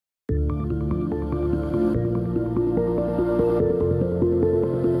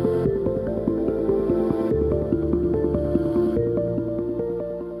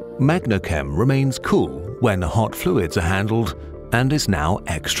Magnochem remains cool when hot fluids are handled and is now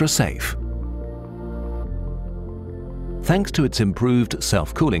extra safe. Thanks to its improved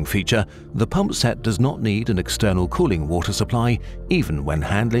self-cooling feature, the pump set does not need an external cooling water supply even when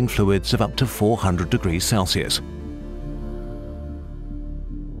handling fluids of up to 400 degrees Celsius.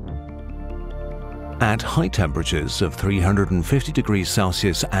 At high temperatures of 350 degrees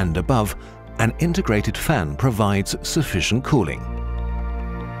Celsius and above, an integrated fan provides sufficient cooling.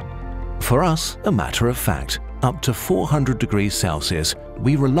 For us, a matter of fact, up to 400 degrees Celsius,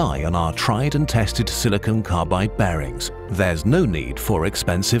 we rely on our tried and tested silicon carbide bearings. There's no need for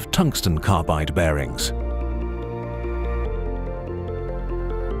expensive tungsten carbide bearings.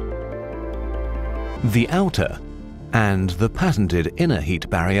 The outer and the patented inner heat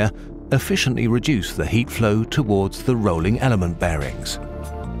barrier efficiently reduce the heat flow towards the rolling element bearings.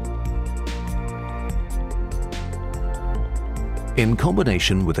 In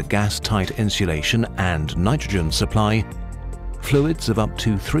combination with a gas-tight insulation and nitrogen supply, fluids of up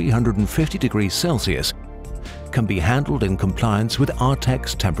to 350 degrees Celsius can be handled in compliance with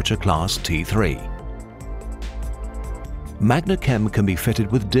ATEX temperature class T3. Magnochem can be fitted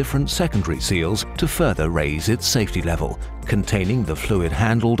with different secondary seals to further raise its safety level, containing the fluid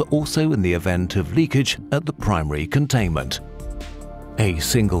handled also in the event of leakage at the primary containment. A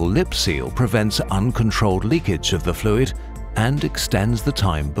single lip seal prevents uncontrolled leakage of the fluid and extends the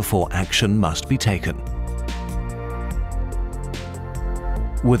time before action must be taken.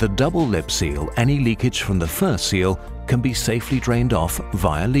 With a double lip seal, any leakage from the first seal can be safely drained off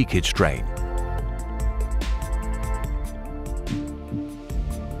via leakage drain.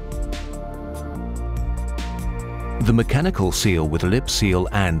 The mechanical seal with lip seal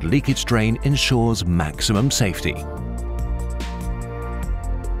and leakage drain ensures maximum safety.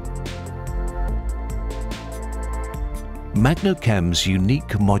 Magnochem's unique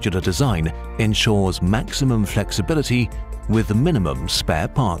modular design ensures maximum flexibility with minimum spare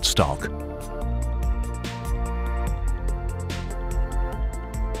part stock.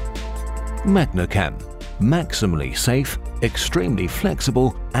 Magnochem, maximally safe, extremely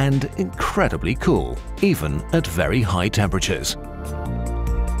flexible and incredibly cool, even at very high temperatures.